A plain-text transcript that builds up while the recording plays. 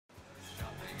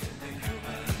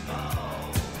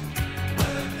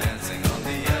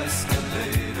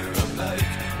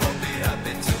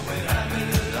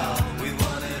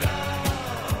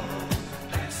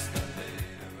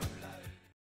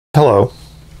Hello,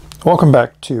 welcome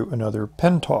back to another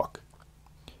Pen Talk.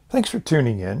 Thanks for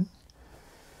tuning in.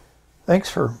 Thanks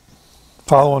for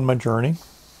following my journey.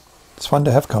 It's fun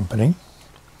to have company.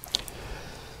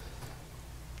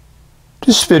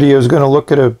 This video is going to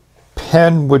look at a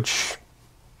pen which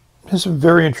has a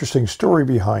very interesting story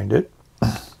behind it.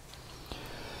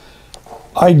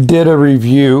 I did a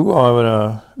review on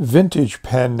a vintage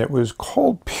pen that was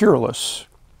called Peerless.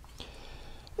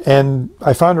 And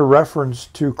I found a reference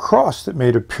to Cross that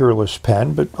made a Peerless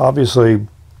pen, but obviously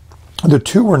the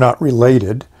two were not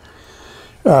related.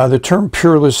 The term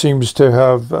Peerless seems to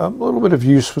have a little bit of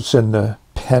use within the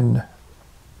pen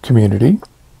community.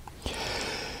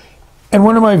 And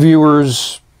one of my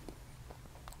viewers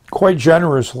quite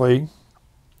generously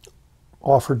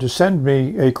offered to send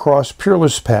me a Cross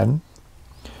Peerless pen.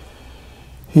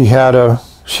 He had a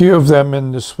few of them,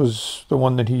 and this was the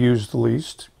one that he used the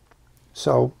least.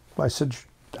 So I said,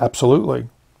 absolutely.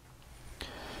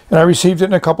 And I received it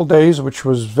in a couple days, which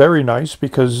was very nice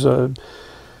because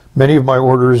many of my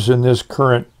orders in this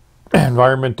current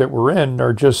environment that we're in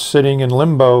are just sitting in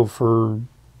limbo for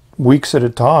weeks at a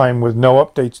time with no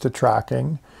updates to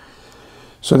tracking.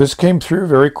 So this came through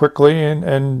very quickly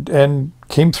and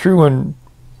came through in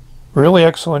really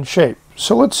excellent shape.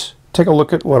 So let's take a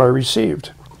look at what I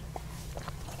received.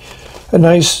 A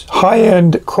nice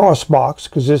high-end Cross box,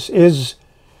 because this is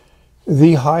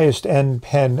the highest end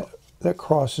pen that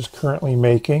Cross is currently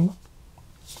making.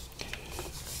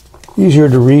 Easier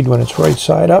to read when it's right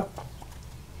side up.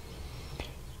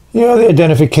 You know, the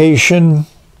identification,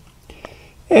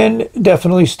 and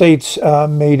definitely states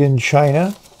made in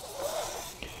China.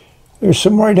 There's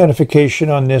some more identification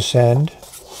on this end.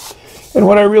 And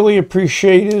what I really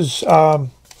appreciate is the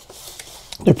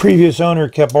previous owner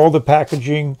kept all the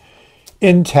packaging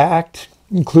intact,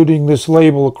 including this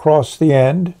label across the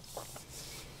end.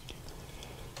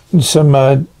 And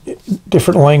some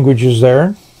different languages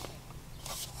there.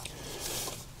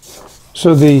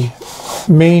 So the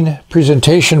main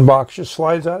presentation box just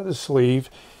slides out of the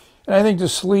sleeve. And I think the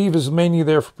sleeve is mainly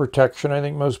there for protection. I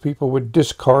think most people would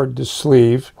discard the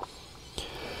sleeve.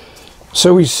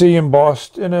 So we see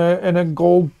embossed in a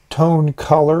gold tone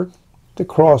color, the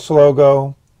Cross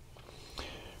logo,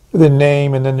 the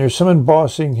name, and then there's some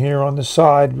embossing here on the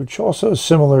side, which also is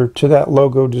similar to that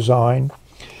logo design.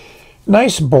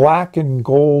 Nice black and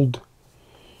gold,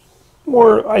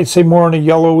 more, I'd say more on a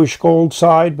yellowish gold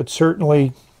side, but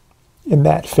certainly in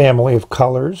that family of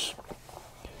colors.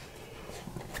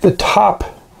 The top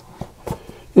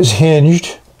is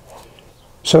hinged,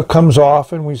 so it comes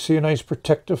off and we see a nice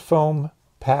protective foam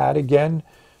pad. Again,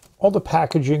 all the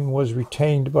packaging was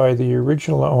retained by the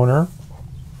original owner.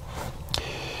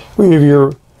 We have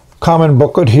your common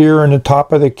booklet here in the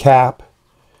top of the cap,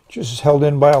 just held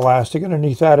in by elastic.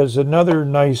 Underneath that is another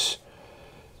nice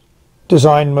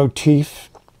design motif.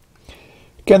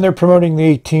 Again, they're promoting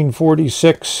the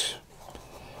 1846,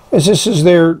 as this is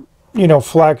their,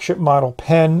 flagship model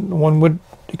pen. One would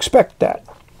expect that.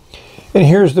 And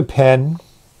here's the pen.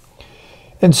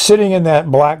 And sitting in that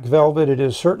black velvet, it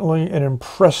is certainly an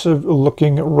impressive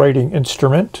looking writing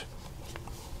instrument.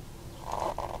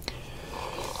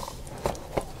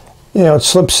 It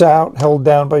slips out, held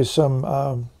down by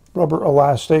some rubber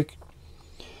elastic.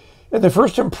 And the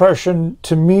first impression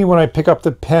to me when I pick up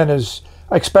the pen is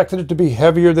I expected it to be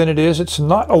heavier than it is. It's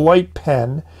not a light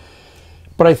pen,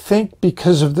 but I think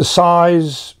because of the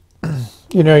size,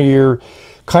 you're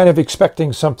kind of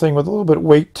expecting something with a little bit of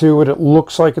weight to it. It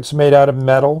looks like it's made out of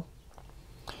metal.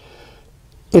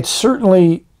 It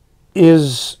certainly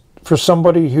is for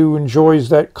somebody who enjoys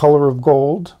that color of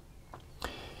gold.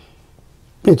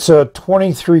 It's a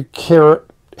 23 karat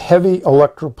heavy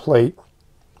electroplate.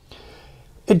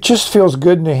 It just feels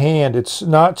good in the hand. It's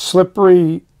not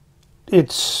slippery.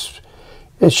 It's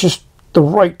just the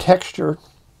right texture.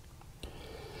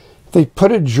 They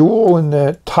put a jewel in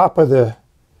the top of the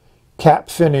cap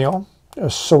finial, a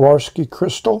Swarovski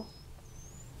crystal,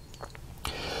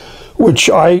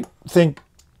 which I think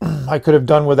I could have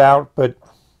done without, but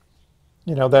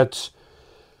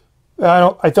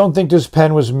I don't think this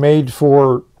pen was made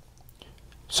for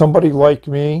somebody like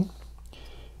me.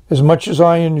 As much as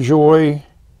I enjoy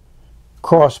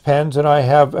Cross pens, and I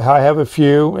have a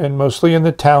few, and mostly in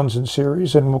the Townsend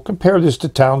series, and we'll compare this to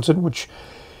Townsend, which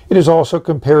it is also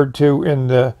compared to in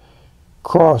the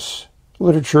Cross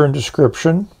literature and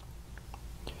description.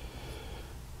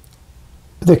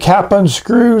 The cap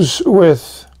unscrews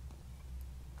with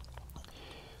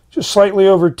just slightly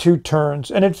over 2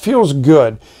 turns, and it feels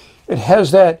good. It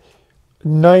has that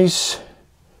nice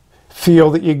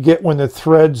feel that you get when the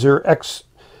threads are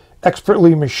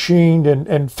expertly machined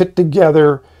and fit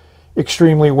together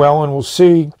extremely well, and we'll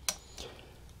see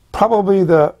probably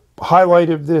the highlight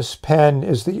of this pen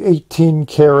is the 18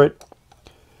 karat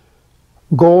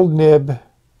gold nib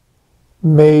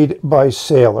made by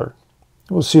Sailor.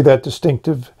 We'll see that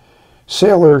distinctive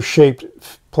Sailor shaped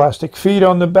plastic feet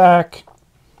on the back.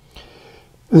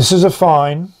 This is a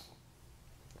fine.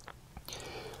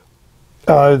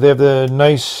 They have the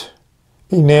nice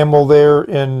enamel there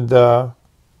in the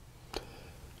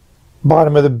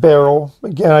bottom of the barrel,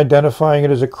 again identifying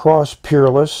it as a cross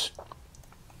Peerless.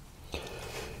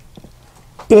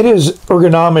 It is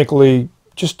ergonomically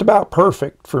just about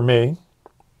perfect for me.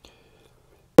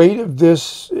 The weight of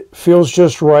this feels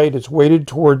just right. It's weighted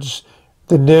towards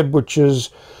the nib, which is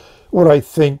what I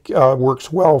think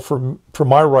works well for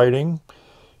my writing.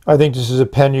 I think this is a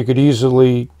pen you could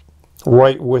easily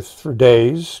write with for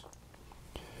days.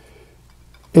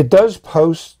 It does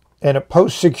post, and it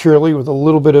posts securely with a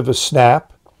little bit of a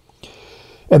snap,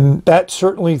 and that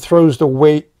certainly throws the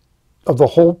weight of the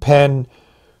whole pen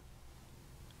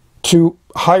to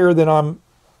higher than I'm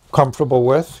comfortable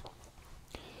with.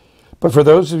 But for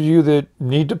those of you that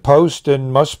need to post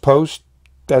and must post,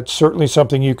 that's certainly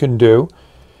something you can do.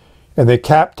 And the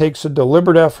cap takes a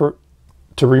deliberate effort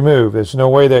to remove. There's no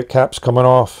way that cap's coming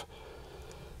off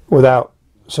without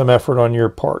some effort on your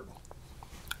part.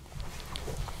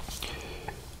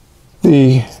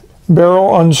 The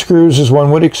barrel unscrews as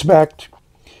one would expect,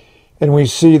 and we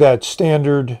see that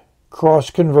standard cross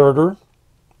converter,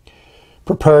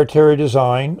 proprietary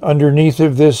design. Underneath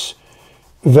of this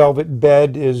velvet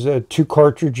bed is 2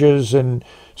 cartridges and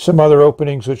some other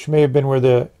openings, which may have been where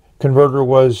the converter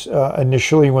was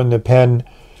initially when the pen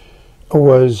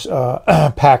was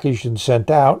packaged and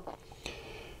sent out.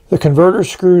 The converter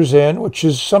screws in, which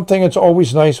is something that's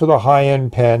always nice with a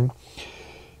high-end pen.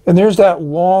 And there's that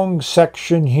long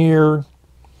section here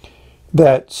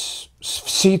that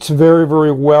seats very,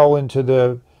 very well into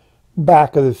the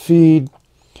back of the feed.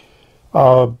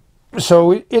 So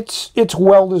it's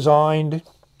well designed.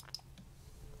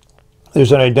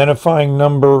 There's an identifying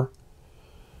number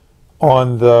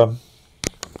on the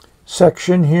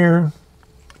section here.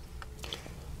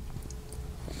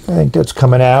 I think that's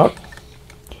coming out.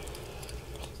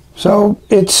 So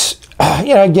it's,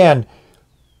 again,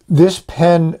 this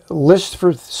pen lists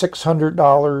for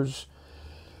 $600.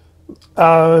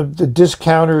 The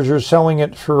discounters are selling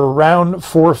it for around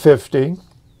 $450.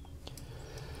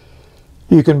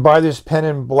 You can buy this pen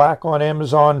in black on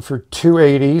Amazon for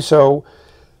 $280. So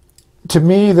to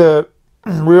me, the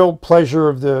real pleasure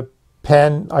of the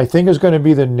pen, I think, is going to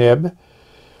be the nib.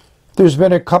 There's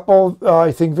been a couple,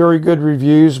 I think, very good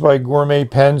reviews by Gourmet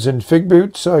Pens and Fig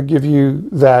Boots. I'll give you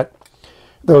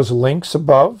those links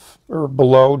above or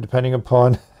below, depending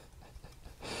upon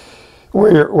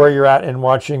where you're at in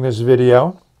watching this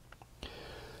video.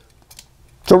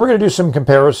 So we're going to do some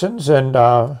comparisons and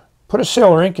put a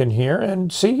Sailor ink in here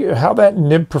and see how that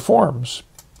nib performs.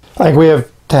 I think we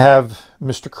have to have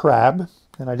Mr. Crab,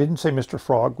 and I didn't say Mr.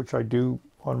 Frog, which I do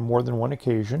on more than one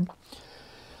occasion.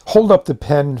 Hold up the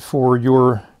pen for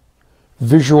your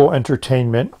visual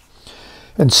entertainment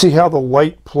and see how the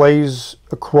light plays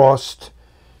across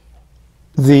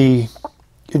the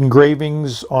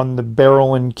engravings on the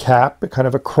barrel and cap, kind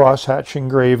of a crosshatch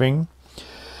engraving.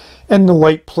 And the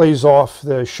light plays off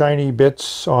the shiny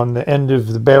bits on the end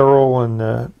of the barrel and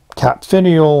the cap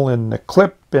finial and the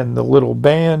clip and the little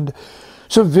band.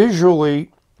 So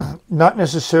visually, not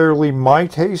necessarily my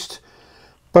taste,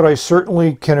 but I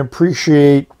certainly can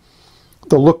appreciate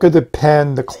the look of the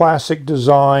pen, the classic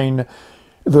design,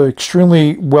 the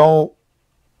extremely well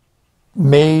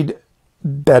made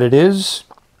that it is.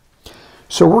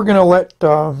 So we're going to let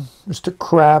Mr.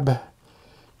 Crab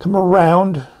come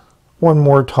around one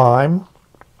more time,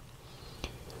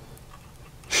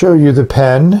 show you the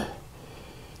pen,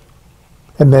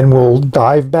 and then we'll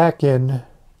dive back in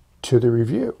to the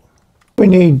review. We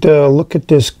need to look at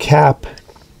this cap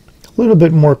a little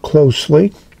bit more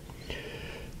closely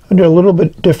under a little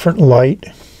bit different light.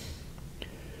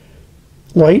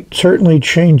 Light certainly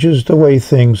changes the way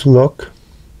things look.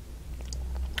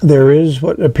 There is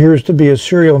what appears to be a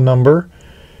serial number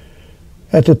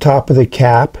at the top of the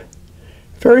cap,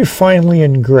 very finely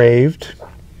engraved.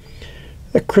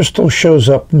 The crystal shows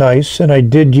up nice, and I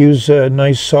did use a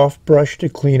nice soft brush to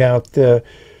clean out the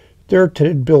dirt that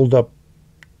had built up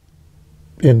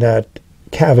in that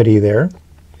cavity there.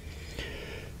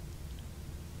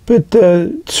 But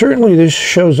certainly this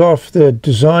shows off the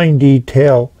design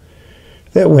detail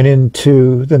that went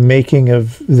into the making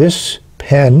of this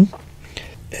pen.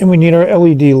 And we need our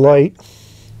LED light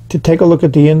to take a look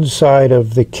at the inside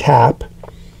of the cap.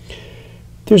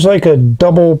 There's like a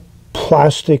double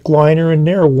plastic liner in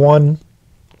there. One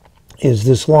is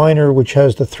this liner which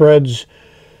has the threads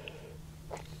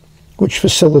which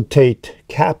facilitate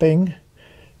capping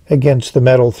against the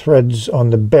metal threads on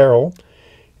the barrel.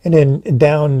 And then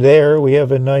down there we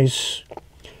have a nice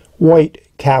white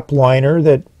cap liner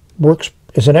that works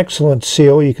as an excellent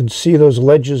seal. You can see those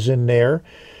ledges in there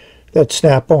that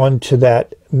snap onto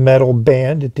that metal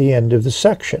band at the end of the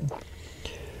section.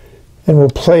 And we'll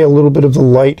play a little bit of the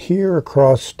light here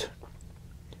across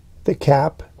the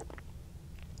cap.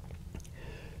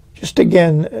 Just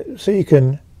again, so you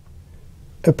can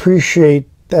appreciate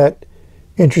that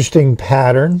interesting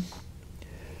pattern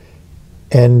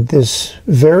and this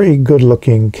very good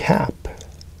looking cap.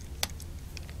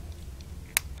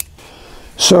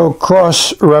 So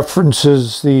Cross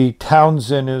references the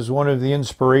Townsend as one of the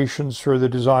inspirations for the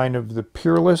design of the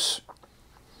Peerless.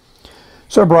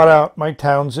 So I brought out my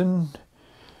Townsend.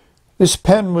 This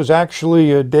pen was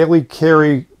actually a daily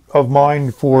carry of mine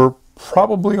for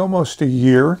probably almost a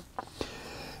year.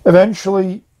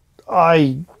 Eventually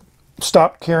I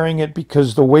stopped carrying it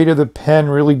because the weight of the pen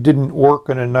really didn't work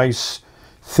in a nice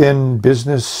thin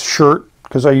business shirt,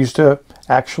 because I used to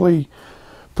actually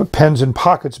put pens in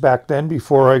pockets back then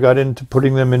before I got into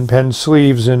putting them in pen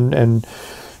sleeves and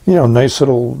you know, nice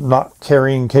little not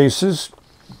carrying cases.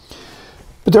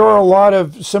 But there are a lot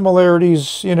of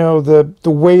similarities, you know, the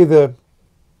way the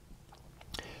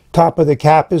top of the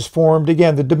cap is formed.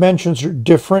 Again, the dimensions are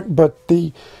different, but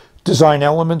the design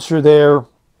elements are there.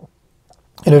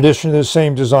 In addition to the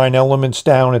same design elements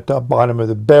down at the bottom of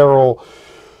the barrel.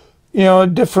 You know, a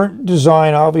different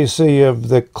design, obviously, of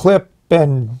the clip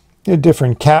and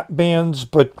different cap bands.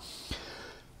 But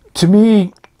to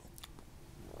me,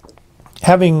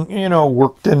 having, you know,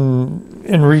 worked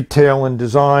in retail and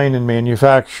design and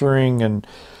manufacturing, and,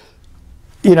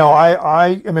 you know,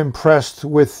 I am impressed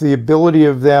with the ability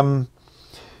of them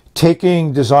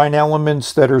taking design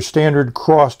elements that are standard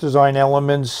cross design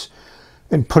elements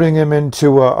and putting them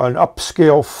into an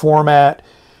upscale format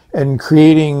and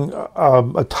creating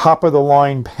a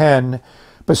top-of-the-line pen,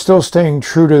 but still staying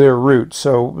true to their roots.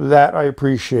 So that I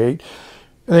appreciate.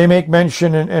 They make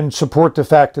mention and support the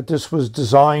fact that this was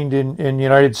designed in the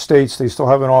United States. They still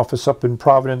have an office up in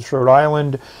Providence, Rhode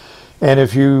Island. And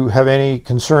if you have any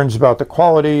concerns about the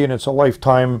quality and it's a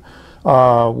lifetime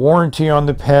warranty on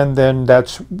the pen, then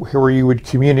that's where you would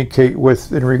communicate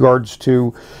with in regards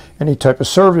to any type of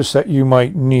service that you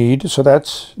might need. So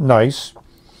that's nice.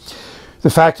 The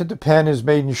fact that the pen is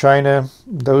made in China,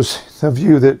 those of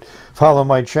you that follow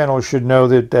my channel should know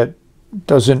that that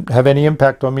doesn't have any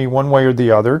impact on me one way or the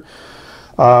other.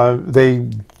 They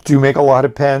do make a lot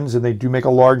of pens, and they do make a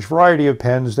large variety of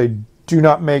pens. They do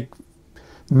not make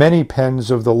many pens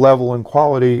of the level and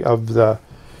quality of the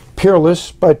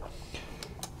Peerless, but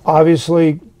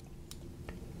obviously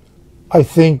I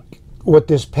think what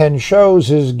this pen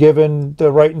shows is, given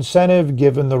the right incentive,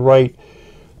 given the right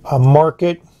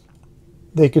market,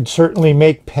 they could certainly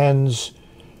make pens,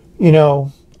 you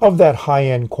know, of that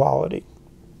high-end quality.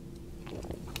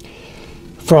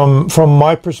 From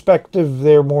my perspective,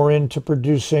 they're more into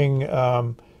producing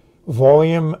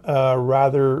volume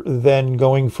rather than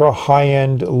going for a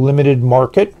high-end limited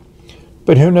market.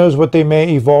 But who knows what they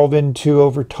may evolve into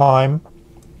over time.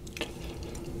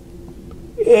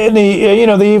 And they, you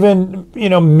know, they even, you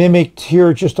know, mimicked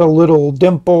here just a little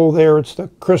dimple there. It's the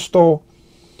crystal.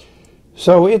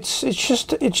 So it's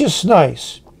just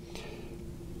nice.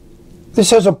 This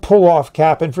has a pull-off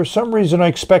cap, and for some reason I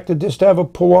expected this to have a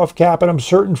pull-off cap, and I'm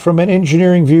certain from an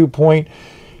engineering viewpoint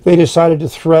they decided to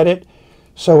thread it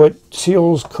so it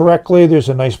seals correctly. There's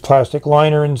a nice plastic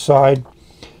liner inside.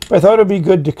 But I thought it would be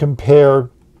good to compare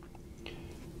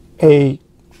a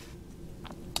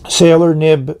sailor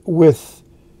nib with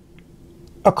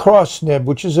a cross nib,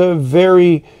 which is a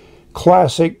very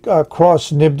classic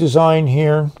cross nib design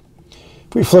here.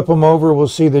 If we flip them over, we'll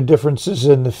see the differences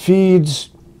in the feeds.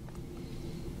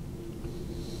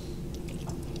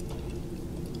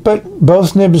 But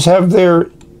both nibs have their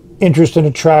interest and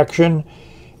attraction.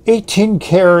 18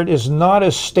 karat is not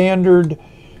a standard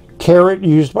carat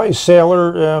used by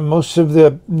sailor. Most of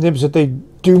the nibs that they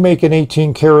do make in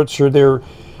 18 carats are their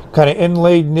kind of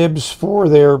inlaid nibs for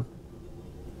their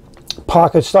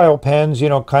pocket style pens, you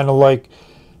know, kind of like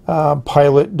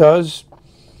Pilot does.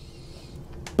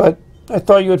 But I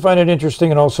thought you would find it interesting,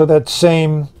 and also that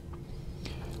same,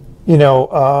 you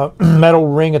know, metal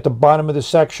ring at the bottom of the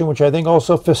section, which I think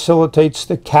also facilitates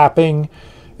the capping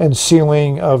and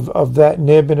sealing of that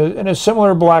nib in a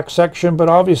similar black section, but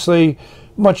obviously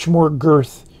much more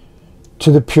girth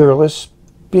to the Peerless.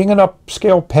 Being an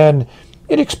upscale pen,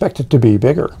 you'd expect it to be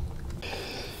bigger.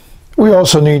 We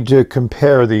also need to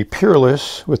compare the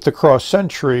Peerless with the Cross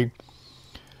Century,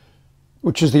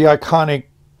 which is the iconic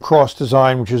cross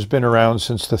design which has been around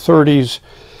since the 30s.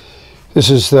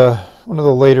 This is one of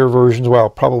the later versions,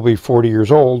 well, probably 40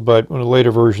 years old, but one of the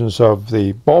later versions of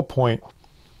the ballpoint.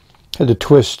 Had the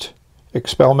twist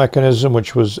expel mechanism,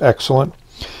 which was excellent.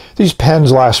 These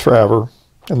pens last forever,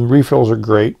 and the refills are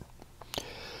great.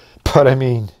 But I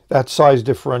mean, that size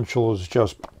differential is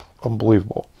just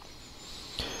unbelievable.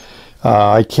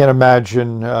 I can't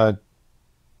imagine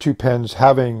two pens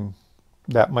having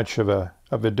that much of a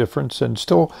difference, and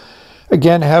still,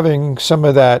 again, having some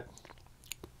of that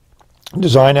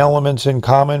design elements in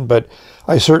common. But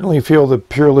I certainly feel that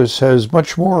Peerless has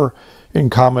much more in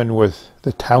common with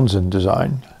the Townsend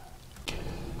design.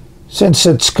 Since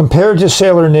it's compared to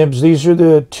Sailor nibs, these are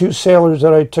the two Sailors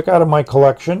that I took out of my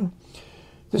collection.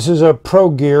 This is a Pro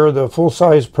Gear, the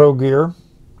full-size Pro Gear.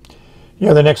 You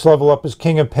know, the next level up is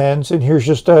King of Pens, and here's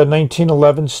just a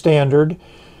 1911 standard.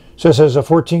 So this has a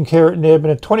 14 karat nib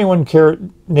and a 21 karat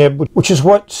nib, which is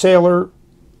what Sailor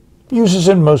uses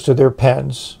in most of their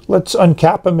pens. Let's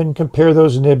uncap them and compare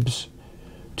those nibs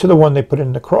to the one they put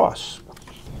in the Cross.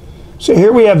 So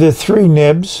here we have the three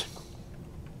nibs.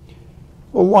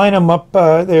 We'll line them up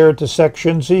there at the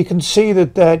section, so you can see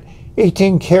that that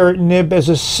 18 karat nib has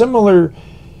a similar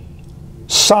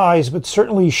size, but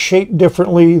certainly shaped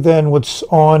differently than what's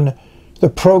on the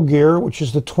Pro Gear, which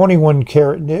is the 21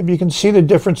 karat nib. You can see the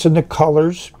difference in the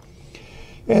colors,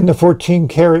 and the 14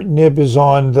 karat nib is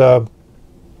on the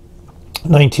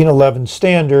 1911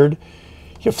 standard.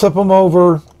 You flip them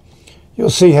over, you'll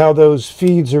see how those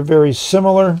feeds are very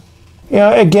similar.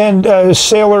 Yeah, again,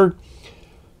 Sailor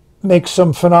makes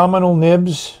some phenomenal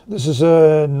nibs. This is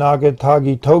a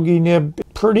Nagatagi Togi nib,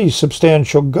 pretty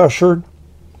substantial gusher.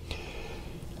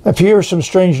 If you hear some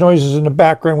strange noises in the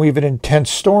background, we have an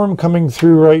intense storm coming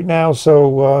through right now,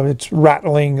 so it's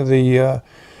rattling the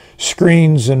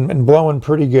screens and blowing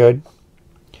pretty good.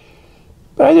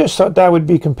 But I just thought that would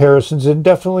be comparisons, and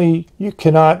definitely you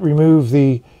cannot remove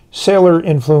the Sailor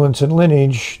influence and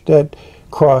lineage that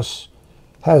Cross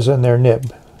has in their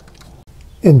nib.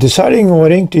 In deciding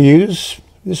what ink to use,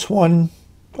 this one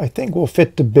I think will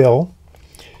fit the bill.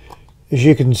 As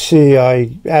you can see,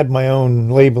 I add my own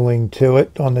labeling to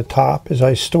it on the top as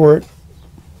I store it,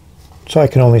 so I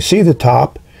can only see the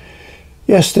top.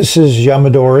 Yes, this is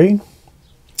Yamadori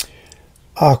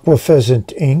Aqua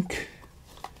Pheasant ink.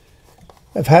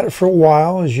 I've had it for a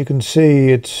while. As you can see,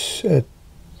 it's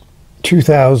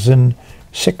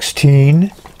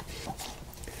 2016.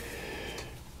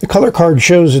 The color card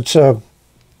shows it's a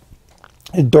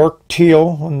dark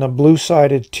teal on the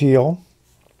blue-sided teal.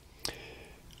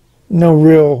 No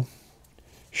real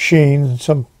sheen.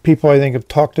 Some people, I think, have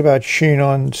talked about sheen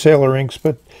on Sailor inks,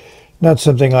 but not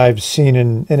something I've seen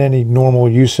in any normal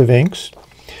use of inks.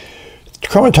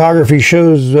 Chromatography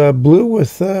shows blue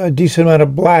with a decent amount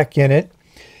of black in it.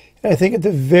 And I think at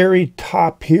the very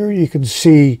top here you can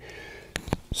see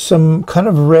some kind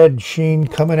of red sheen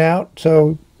coming out.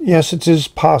 So yes, it is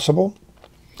possible.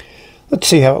 Let's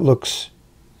see how it looks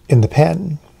in the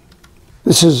pen.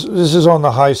 This is on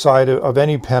the high side of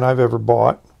any pen I've ever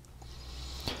bought,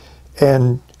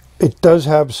 and it does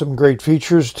have some great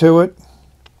features to it.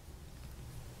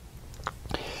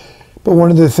 But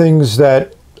one of the things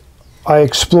that I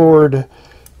explored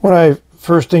when I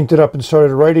first inked it up and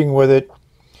started writing with it,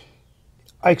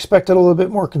 I expected a little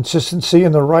bit more consistency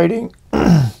in the writing.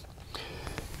 I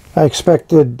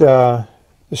expected the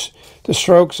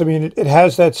strokes. I mean, it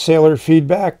has that Sailor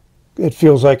feedback. It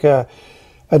feels like a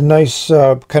nice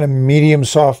kind of medium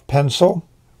soft pencil.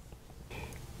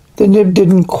 The nib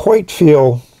didn't quite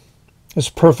feel as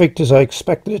perfect as I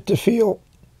expected it to feel.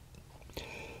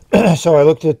 So I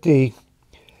looked at the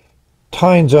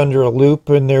tines under a loop,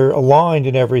 and they're aligned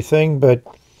and everything, but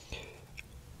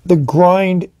the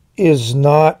grind is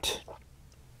not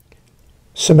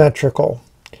symmetrical.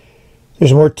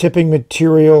 There's more tipping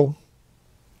material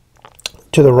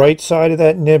to the right side of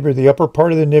that nib, or the upper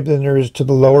part of the nib, than there is to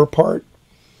the lower part.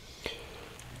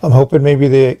 I'm hoping maybe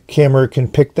the camera can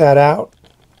pick that out.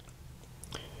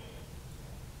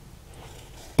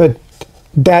 But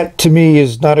that, to me,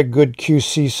 is not a good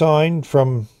QC sign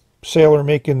from Sailor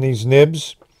making these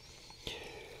nibs.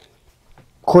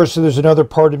 Of course, there's another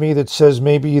part of me that says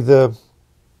maybe the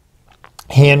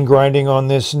hand grinding on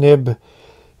this nib,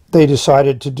 they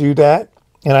decided to do that.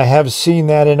 And I have seen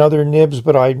that in other nibs,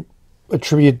 but I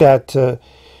attribute that to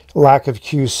lack of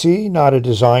QC, not a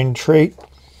design trait.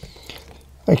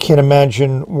 I can't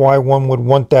imagine why one would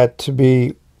want that to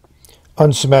be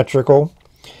unsymmetrical.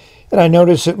 And I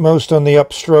notice it most on the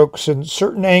upstrokes, and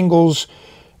certain angles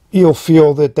you'll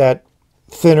feel that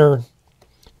thinner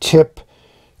tip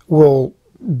will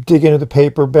dig into the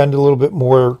paper, bend a little bit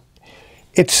more.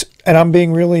 And I'm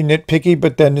being really nitpicky,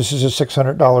 but then this is a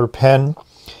 $600 pen.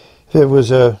 If it was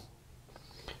a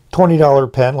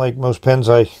 $20 pen, like most pens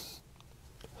I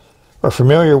are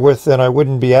familiar with, then I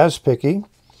wouldn't be as picky.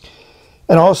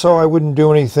 And also, I wouldn't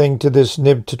do anything to this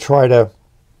nib to try to,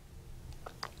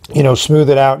 smooth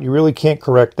it out. You really can't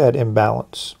correct that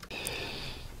imbalance.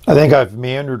 I think I've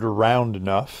meandered around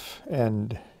enough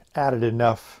and added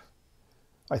enough,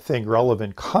 I think,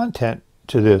 relevant content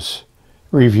to this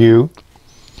review.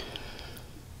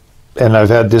 And I've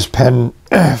had this pen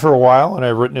for a while, and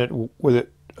I've written it with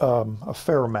it a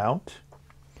fair amount.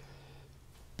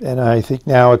 And I think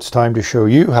now it's time to show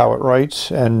you how it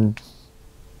writes and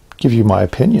give you my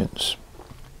opinions.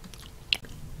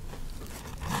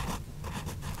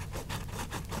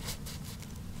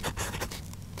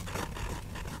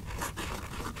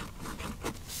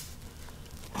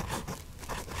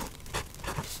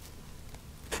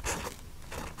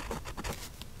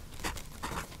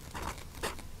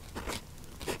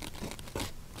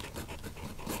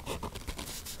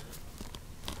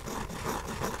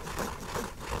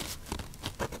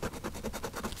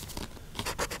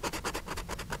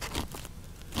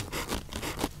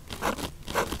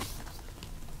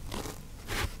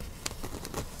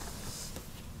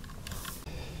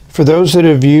 For those that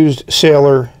have used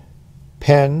Sailor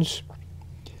pens,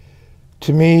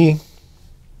 to me,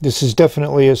 this is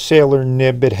definitely a Sailor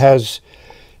nib. It has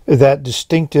that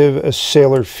distinctive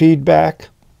Sailor feedback.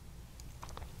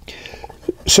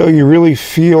 So you really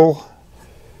feel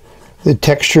the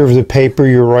texture of the paper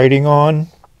you're writing on.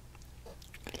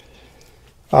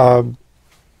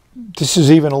 This is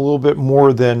even a little bit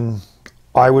more than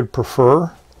I would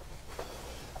prefer,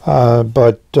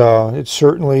 but it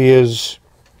certainly is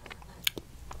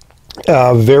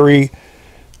a very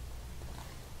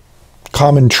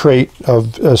common trait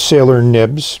of Sailor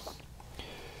nibs.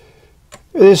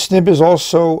 This nib is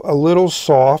also a little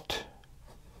soft,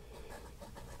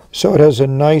 so it has a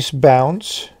nice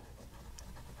bounce.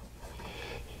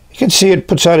 You can see it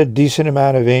puts out a decent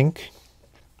amount of ink.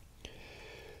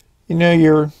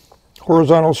 Your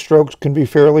horizontal strokes can be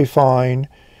fairly fine.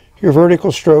 Your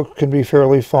vertical strokes can be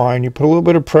fairly fine. You put a little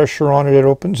bit of pressure on it, it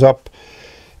opens up.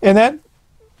 And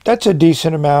that's a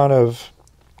decent amount of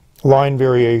line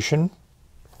variation.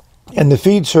 And the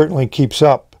feed certainly keeps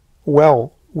up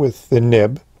well with the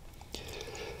nib.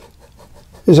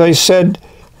 As I said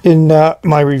in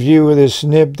my review of this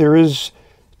nib, there is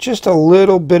just a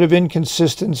little bit of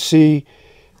inconsistency.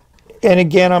 And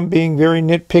again, I'm being very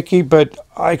nitpicky, but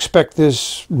I expect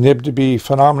this nib to be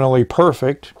phenomenally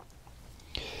perfect.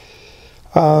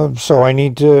 So I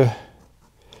need to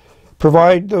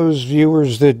provide those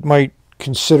viewers that might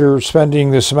consider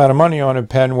spending this amount of money on a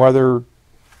pen, whether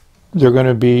they're going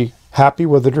to be happy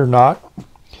with it or not.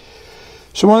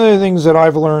 So one of the things that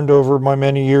I've learned over my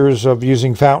many years of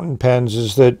using fountain pens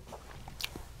is that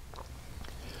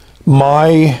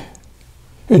my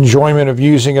enjoyment of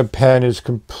using a pen is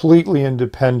completely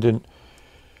independent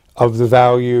of the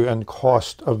value and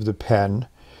cost of the pen.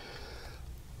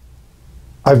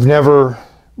 I've never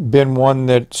been one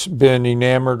that's been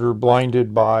enamored or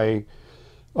blinded by,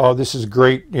 oh, this is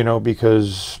great,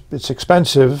 because it's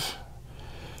expensive.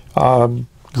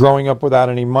 Growing up without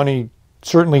any money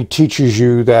certainly teaches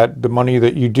you that the money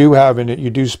that you do have and that you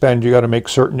do spend, you got to make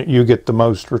certain that you get the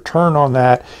most return on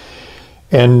that.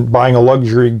 And buying a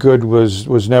luxury good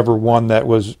was never one that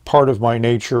was part of my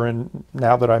nature. And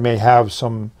now that I may have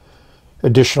some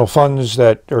additional funds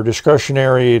that are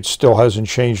discretionary, it still hasn't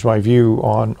changed my view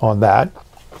on that.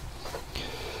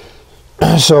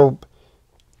 So,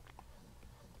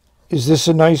 is this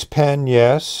a nice pen?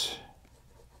 Yes.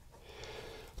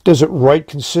 Does it write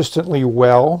consistently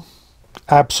well?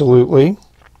 Absolutely.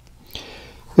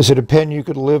 Is it a pen you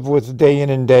could live with day in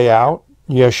and day out?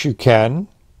 Yes, you can.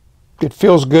 It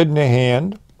feels good in the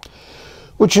hand,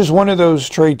 which is one of those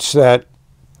traits that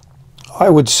I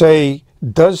would say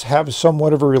does have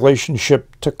somewhat of a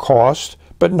relationship to cost,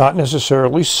 but not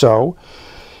necessarily so.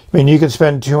 I mean, you can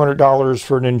spend $200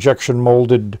 for an injection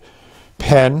molded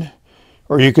pen,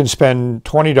 or you can spend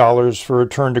 $20 for a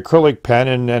turned acrylic pen,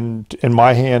 and in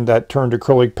my hand, that turned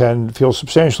acrylic pen feels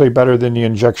substantially better than the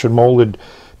injection molded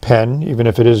pen, even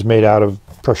if it is made out of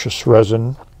precious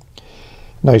resin.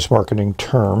 Nice marketing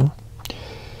term.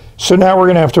 So now we're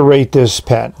going to have to rate this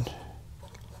pen.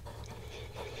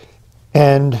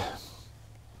 And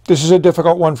this is a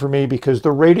difficult one for me because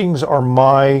the ratings are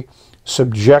my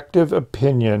subjective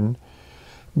opinion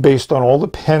based on all the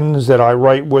pens that I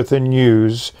write with and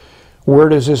use. Where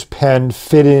does this pen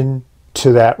fit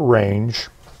into that range?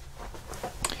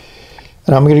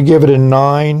 And I'm going to give it a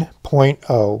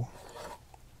 9.0.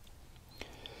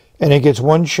 And it gets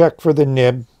one check for the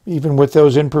nib. Even with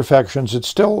those imperfections, it's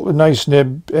still a nice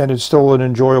nib, and it's still an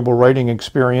enjoyable writing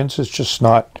experience. It's just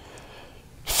not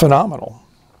phenomenal.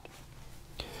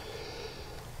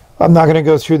 I'm not going to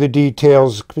go through the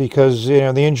details because, you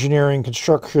know, the engineering,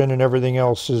 construction, and everything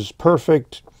else is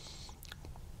perfect.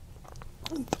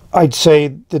 I'd say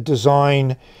the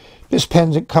design, this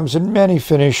pen comes in many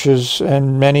finishes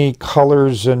and many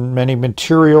colors and many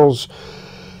materials.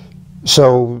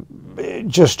 So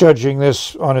just judging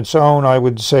this on its own, I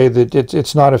would say that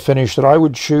it's not a finish that I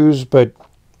would choose. But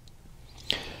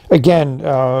again,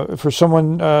 for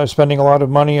someone spending a lot of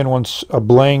money and wants a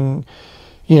bling,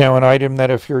 you know, an item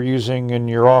that if you're using in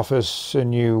your office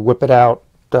and you whip it out,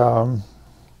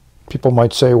 people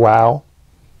might say, wow,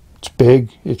 it's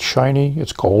big, it's shiny,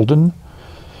 it's golden.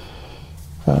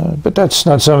 But that's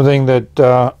not something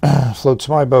that floats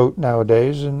my boat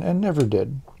nowadays, and never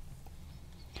did.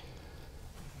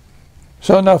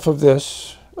 So enough of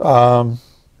this. I'd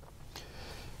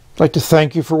like to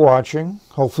thank you for watching.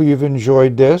 Hopefully you've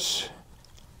enjoyed this.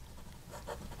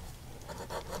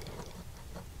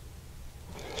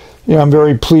 You know, I'm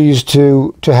very pleased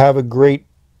to have a great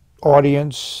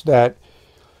audience that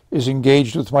is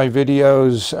engaged with my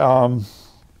videos.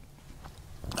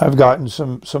 I've gotten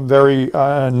some very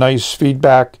nice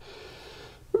feedback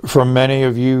from many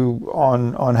of you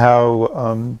on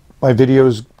how my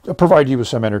videos provide you with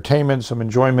some entertainment, some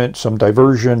enjoyment, some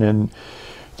diversion in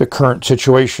the current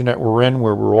situation that we're in,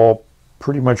 where we're all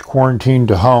pretty much quarantined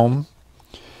to home.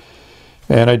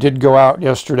 And I did go out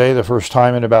yesterday, the first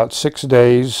time in about 6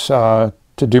 days, to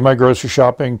do my grocery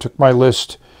shopping, took my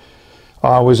list.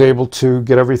 I was able to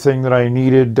get everything that I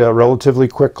needed relatively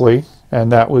quickly,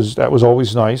 and that was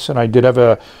always nice. And I did have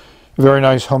a very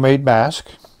nice homemade mask.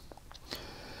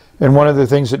 And one of the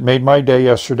things that made my day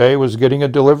yesterday was getting a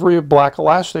delivery of black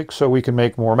elastic so we can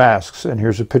make more masks. And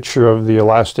here's a picture of the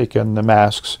elastic and the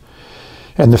masks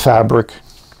and the fabric.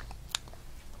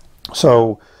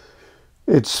 So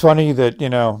it's funny that, you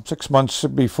know, 6 months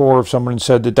before, if someone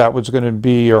said that that was going to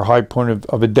be your high point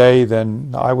of a day,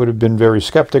 then I would have been very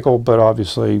skeptical, but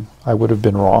obviously I would have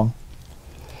been wrong.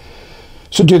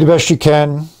 So do the best you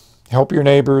can. Help your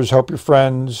neighbors, help your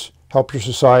friends, help your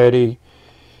society.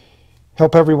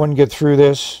 Help everyone get through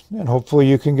this, and hopefully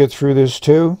you can get through this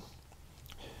too.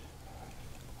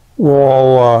 We'll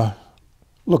all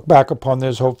look back upon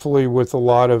this, hopefully, with a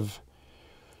lot of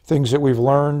things that we've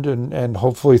learned, and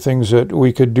hopefully things that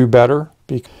we could do better.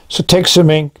 So take some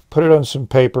ink, put it on some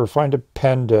paper, find a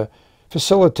pen to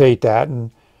facilitate that,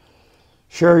 and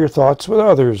share your thoughts with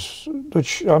others,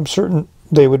 which I'm certain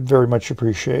they would very much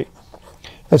appreciate.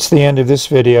 That's the end of this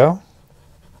video.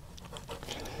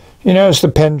 You notice the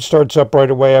pen starts up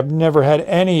right away. I've never had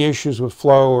any issues with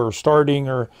flow or starting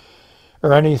or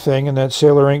anything, and that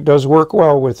Sailor ink does work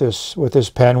well with this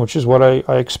pen, which is what I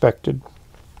expected.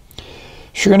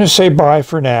 So you're going to say bye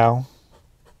for now.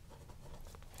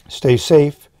 Stay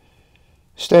safe,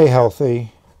 stay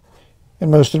healthy, and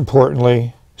most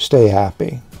importantly, stay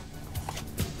happy.